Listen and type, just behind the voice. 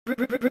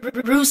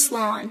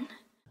Ruslan.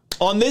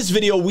 On this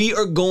video, we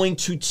are going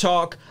to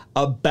talk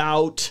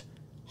about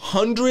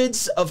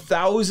hundreds of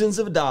thousands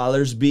of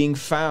dollars being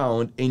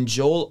found in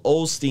Joel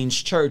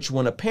Osteen's church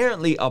when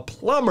apparently a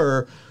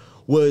plumber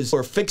was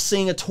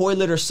fixing a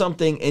toilet or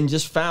something and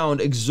just found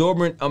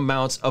exorbitant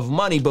amounts of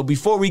money. But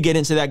before we get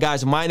into that,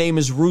 guys, my name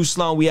is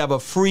Ruslan. We have a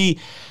free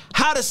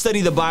How to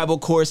Study the Bible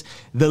course.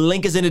 The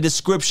link is in the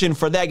description.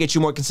 For that, get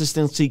you more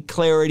consistency,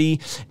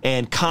 clarity,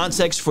 and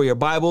context for your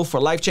Bible,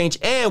 for life change.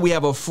 And we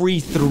have a free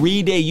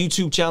 3-day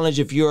YouTube challenge.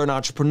 If you're an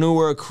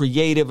entrepreneur, a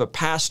creative, a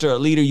pastor, a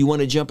leader, you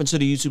want to jump into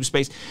the YouTube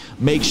space,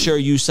 make sure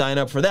you sign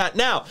up for that.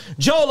 Now,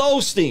 Joel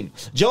Osteen.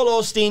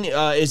 Joel Osteen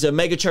is a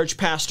mega church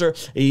pastor.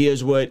 He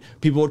is what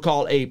people would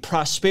call a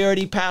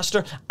prosperity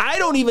pastor. I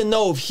don't even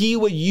know if he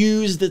would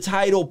use the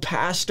title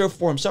pastor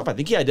for himself. I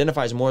think he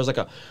identifies more as like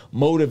a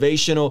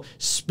motivational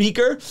speaker.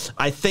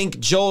 I think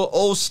Joel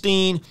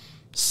Osteen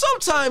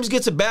sometimes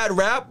gets a bad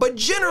rap, but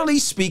generally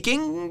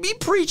speaking, be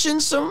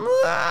preaching some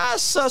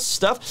sus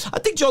stuff. I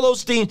think Joel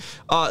Osteen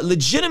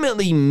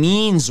legitimately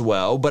means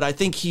well, but I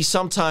think he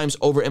sometimes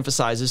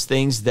overemphasizes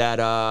things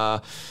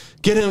that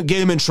get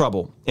him in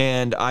trouble.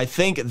 And I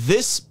think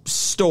this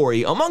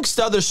story, amongst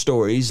other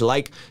stories,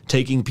 like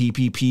taking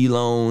PPP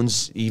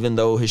loans, even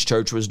though his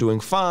church was doing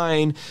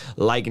fine,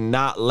 like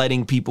not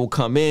letting people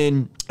come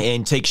in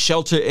and take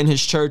shelter in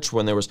his church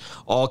when there was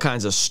all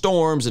kinds of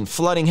storms and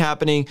flooding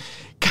happening,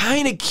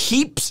 kind of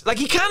keeps, like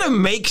he kind of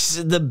makes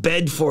the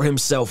bed for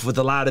himself with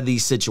a lot of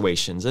these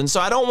situations. And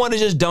so I don't want to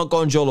just dunk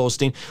on Joel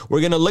Osteen.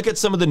 We're going to look at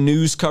some of the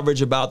news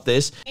coverage about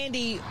this.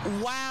 Andy,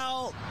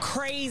 wow,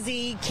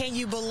 crazy. Can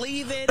you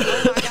believe it?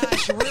 Oh my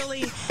gosh,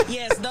 really?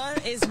 Yes,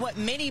 that is what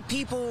many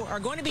people are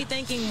going to be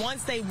thinking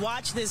once they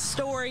watch this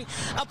story.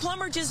 A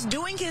plumber just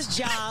doing his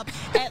job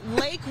at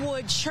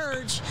Lakewood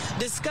Church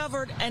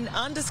discovered an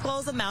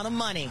undisclosed amount of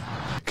money.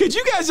 Could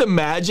you guys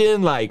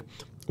imagine, like,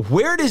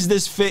 where does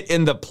this fit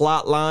in the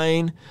plot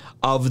line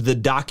of the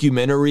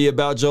documentary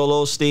about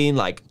Joel Osteen,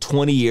 like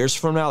 20 years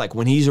from now, like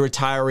when he's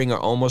retiring or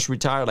almost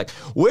retired? Like,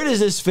 where does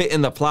this fit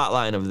in the plot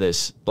line of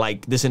this,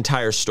 like this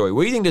entire story?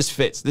 Where do you think this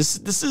fits?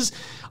 This is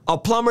a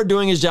plumber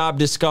doing his job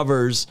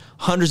discovers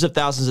hundreds of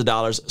thousands of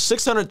dollars.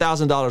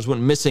 $600,000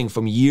 went missing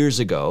from years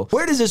ago.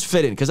 Where does this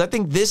fit in? Because I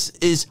think this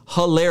is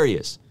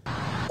hilarious.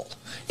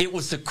 It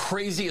was the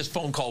craziest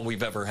phone call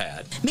we've ever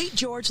had. Meet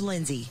George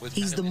Lindsay.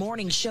 He's the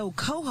morning show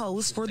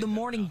co-host for the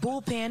Morning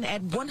Bullpen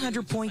at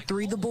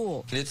 100.3 The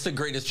Bull. It's the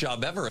greatest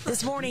job ever.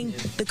 This morning,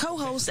 the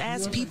co-host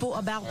asked people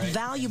about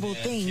valuable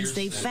things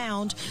they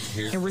found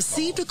and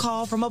received a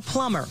call from a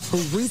plumber who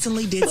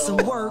recently did some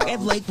work at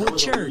Lakewood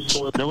Church.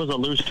 There was a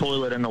loose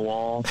toilet in the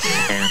wall,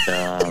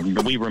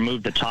 and we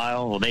removed the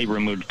tile. Well, they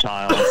removed the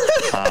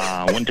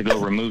tile. Went to go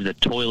remove the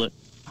toilet,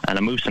 and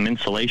I moved some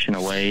insulation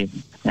away,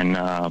 and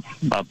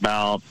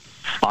about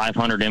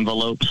 500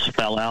 envelopes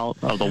fell out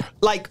of the...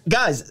 Like,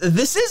 guys,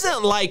 this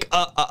isn't like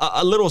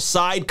a little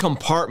side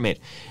compartment.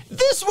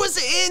 This was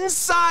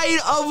inside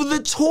of the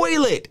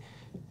toilet.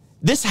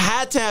 This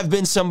had to have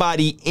been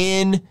somebody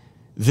in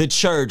the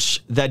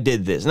church that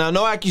did this. Now,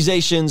 no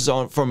accusations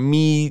from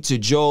me to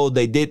Joel.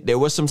 There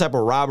was some type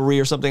of robbery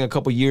or something a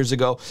couple years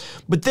ago,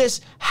 but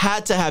this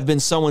had to have been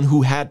someone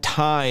who had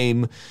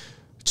time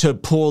to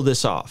pull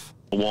this off.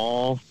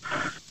 Wall,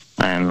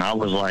 and I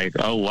was like,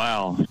 oh,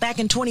 wow. Back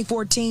in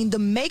 2014, the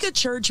mega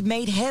church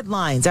made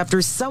headlines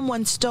after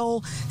someone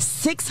stole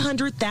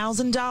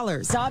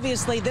 $600,000.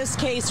 Obviously, this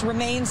case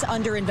remains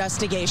under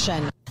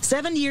investigation.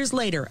 7 years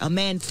later, a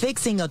man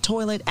fixing a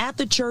toilet at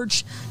the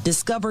church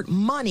discovered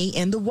money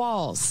in the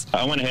walls.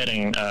 I went ahead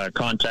and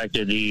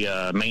contacted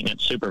the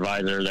maintenance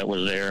supervisor that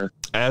was there.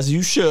 As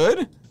you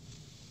should.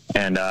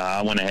 And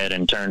I went ahead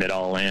and turned it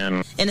all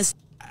in.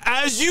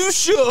 As you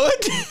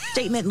should.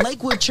 Statement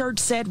Lakewood Church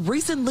said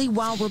recently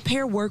while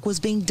repair work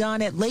was being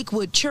done at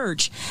Lakewood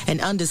Church,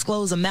 an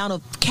undisclosed amount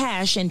of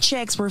cash and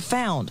checks were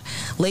found.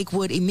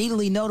 Lakewood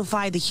immediately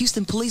notified the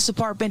Houston Police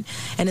Department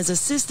and is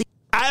assisting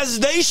as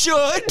they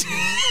should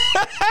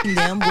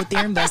them with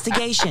their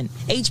investigation.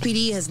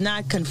 HPD has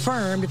not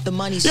confirmed if the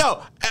money's...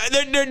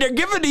 They're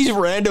giving these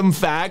random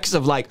facts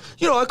of like,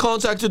 I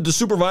contacted the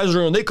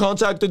supervisor and they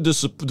contacted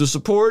the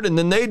support and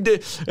then they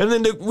did, and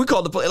then we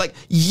called the police. Like,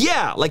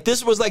 yeah, like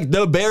this was like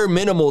the bare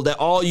minimal that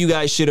all you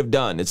guys should have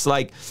done. It's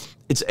like,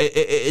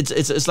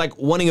 it's like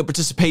wanting a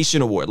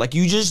participation award. Like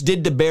you just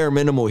did the bare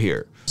minimal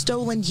here.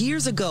 Stolen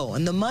years ago,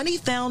 and the money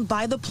found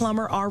by the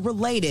plumber are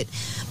related.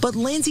 But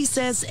Lindsay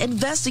says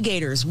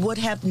investigators would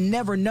have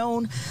never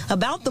known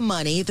about the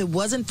money if it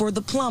wasn't for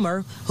the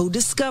plumber who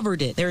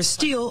discovered it. There's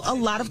still a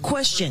lot of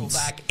questions.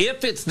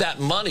 If it's that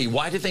money,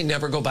 why did they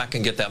never go back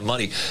and get that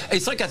money?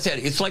 It's like I said,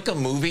 it's like a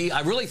movie.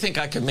 I really think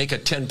I could make a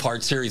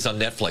 10-part series on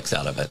Netflix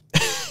out of it.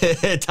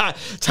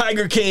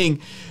 Tiger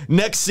King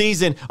next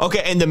season.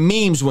 Okay, and the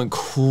memes went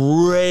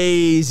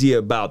crazy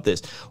about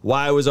this.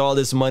 Why was all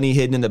this money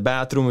hidden in the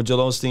bathroom of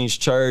Joel Osteen's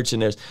church?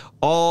 And there's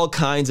all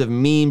kinds of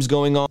memes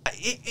going on.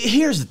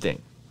 Here's the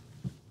thing.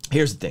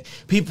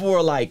 People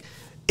were like,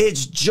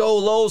 it's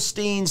Joel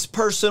Osteen's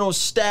personal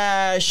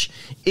stash.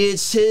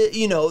 It's his,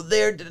 you know,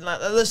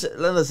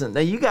 listen,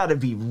 now you got to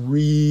be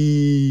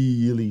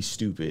really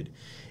stupid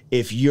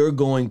if you're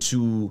going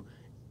to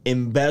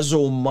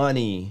embezzle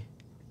money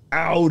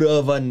out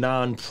of a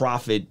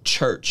nonprofit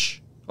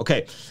church.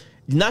 Okay,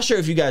 not sure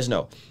if you guys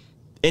know.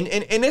 And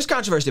there's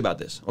controversy about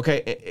this,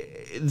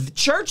 okay?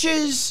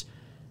 Churches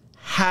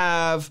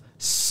have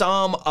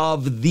some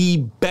of the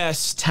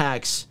best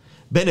tax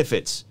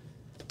benefits.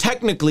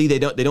 Technically, they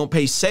don't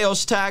pay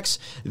sales tax.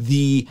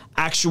 The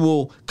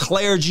actual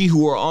clergy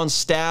who are on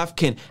staff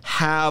can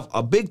have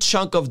a big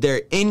chunk of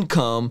their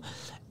income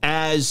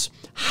as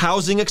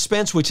housing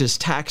expense, which is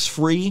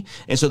tax-free.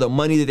 And so the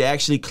money that they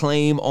actually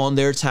claim on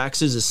their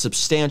taxes is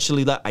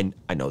substantially less.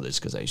 I know this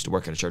because I used to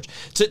work at a church.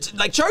 So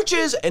like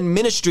churches and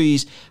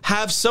ministries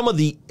have some of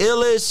the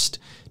illest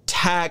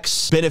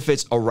tax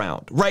benefits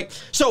around, right?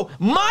 So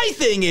my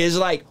thing is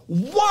like,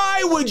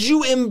 why would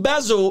you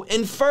embezzle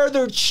and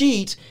further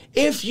cheat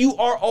if you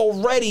are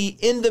already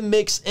in the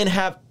mix and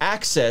have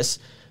access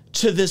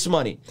to this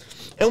money?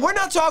 And we're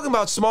not talking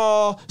about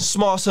small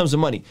sums of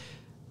money.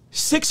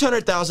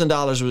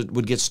 $600,000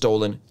 would get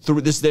stolen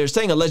through this. They're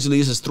saying allegedly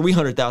this is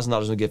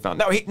 $300,000 would get found.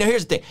 Now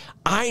here's the thing.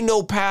 I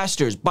know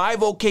pastors,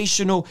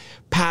 bivocational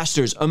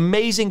pastors,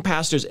 amazing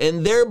pastors,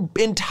 and their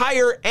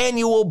entire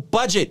annual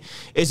budget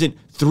isn't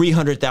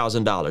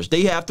 $300,000.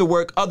 They have to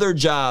work other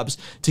jobs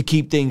to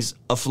keep things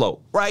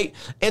afloat, right?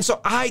 And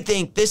so I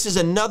think this is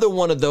another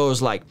one of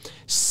those like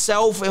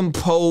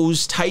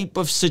self-imposed type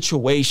of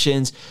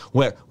situations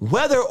where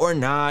whether or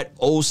not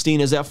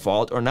Osteen is at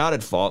fault or not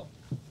at fault,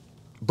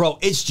 bro,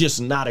 it's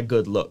just not a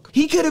good look.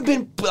 He could have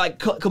been like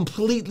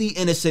completely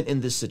innocent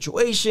in this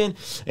situation,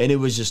 and it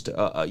was just,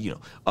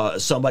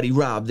 somebody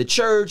robbed the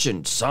church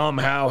and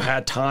somehow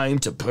had time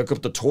to pick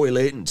up the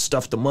toilet and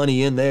stuff the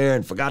money in there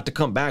and forgot to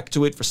come back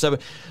to it for 7.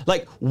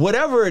 Like,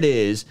 whatever it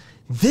is,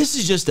 this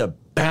is just a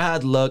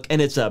bad look,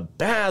 and it's a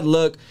bad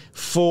look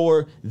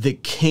for the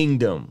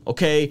kingdom,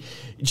 okay?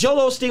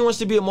 Joel Osteen wants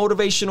to be a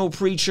motivational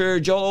preacher.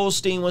 Joel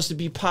Osteen wants to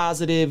be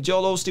positive.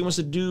 Joel Osteen wants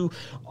to do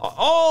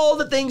all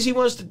the things he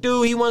wants to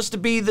do. He wants to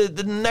be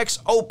the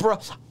next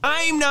Oprah.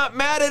 I'm not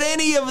mad at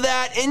any of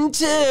that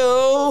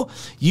until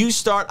you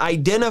start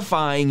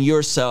identifying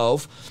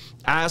yourself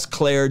as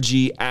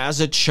clergy,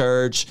 as a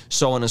church,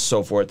 so on and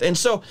so forth. And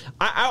so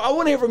I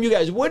want to hear from you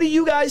guys. What do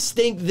you guys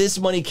think this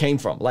money came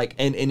from? Like,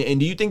 and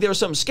do you think there was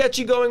something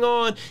sketchy going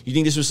on? You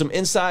think this was some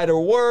insider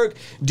work?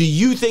 Do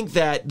you think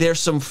that there's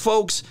some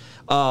folks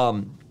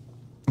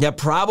that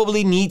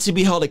probably need to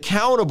be held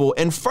accountable?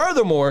 And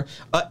furthermore,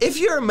 if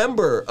you're a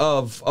member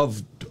of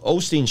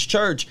Osteen's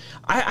church,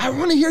 I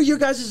want to hear your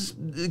guys'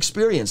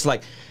 experience.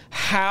 Like,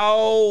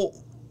 how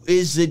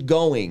is it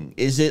going?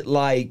 Is it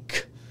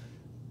like,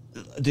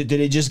 did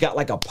it just got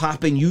like a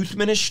popping youth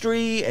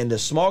ministry and the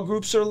small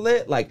groups are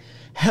lit? Like,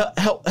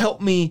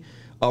 help me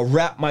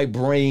wrap my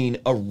brain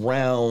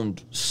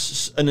around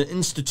an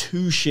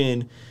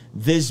institution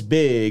this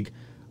big,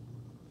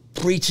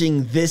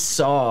 preaching this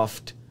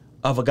soft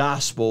of a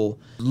gospel,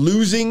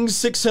 losing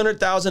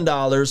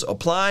 $600,000,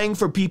 applying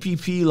for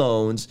PPP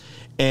loans,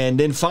 and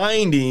then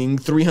finding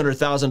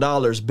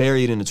 $300,000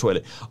 buried in the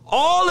toilet.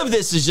 All of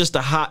this is just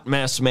a hot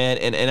mess, man.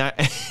 And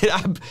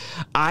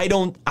I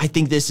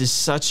think this is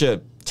such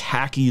a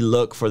tacky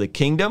look for the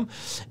kingdom,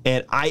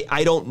 and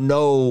I don't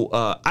know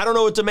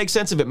what to make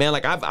sense of it, man.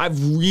 Like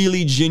I've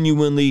really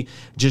genuinely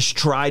just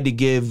tried to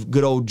give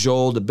good old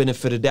Joel the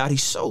benefit of the doubt.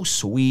 He's so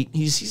sweet.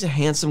 He's a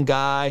handsome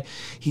guy.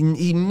 He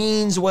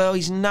means well.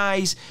 He's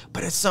nice,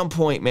 but at some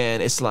point,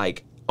 man, it's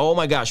like, oh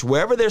my gosh,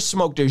 wherever there's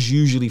smoke, there's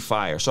usually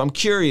fire. So I'm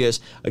curious,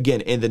 again,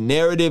 in the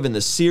narrative, in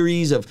the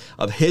series of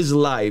his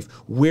life,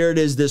 where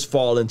does this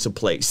fall into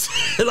place?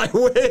 Like,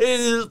 where does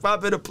this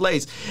pop into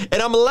place?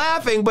 And I'm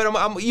laughing, but I'm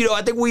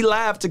I think we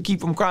laugh to keep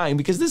from crying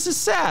because this is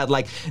sad.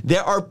 Like,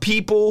 there are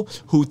people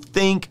who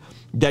think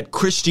that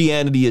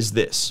Christianity is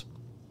this.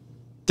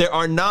 There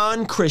are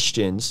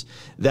non-Christians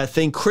that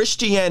think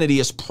Christianity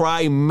is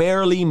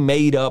primarily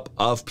made up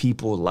of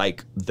people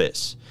like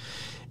this.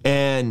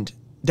 And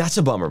that's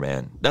a bummer,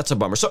 man. That's a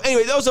bummer. So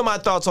anyway, those are my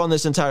thoughts on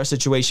this entire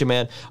situation,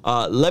 man.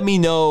 Let me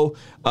know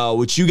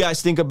what you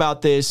guys think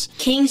about this.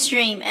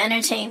 Kingstream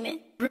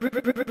Entertainment,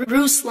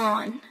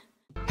 Ruslan.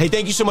 Hey,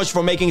 thank you so much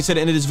for making it to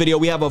the end of this video.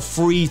 We have a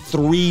free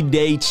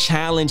 3-day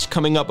challenge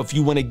coming up. If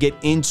you want to get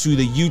into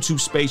the YouTube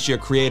space, you're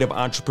a creative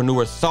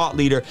entrepreneur, thought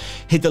leader,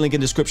 hit the link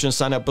in the description,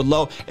 sign up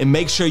below, and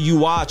make sure you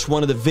watch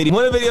one of the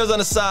videos on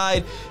the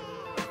side.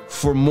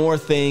 For more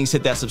things,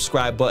 hit that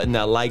subscribe button,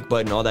 that like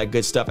button, all that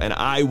good stuff, and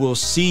I will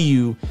see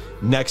you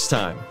next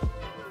time.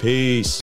 Peace.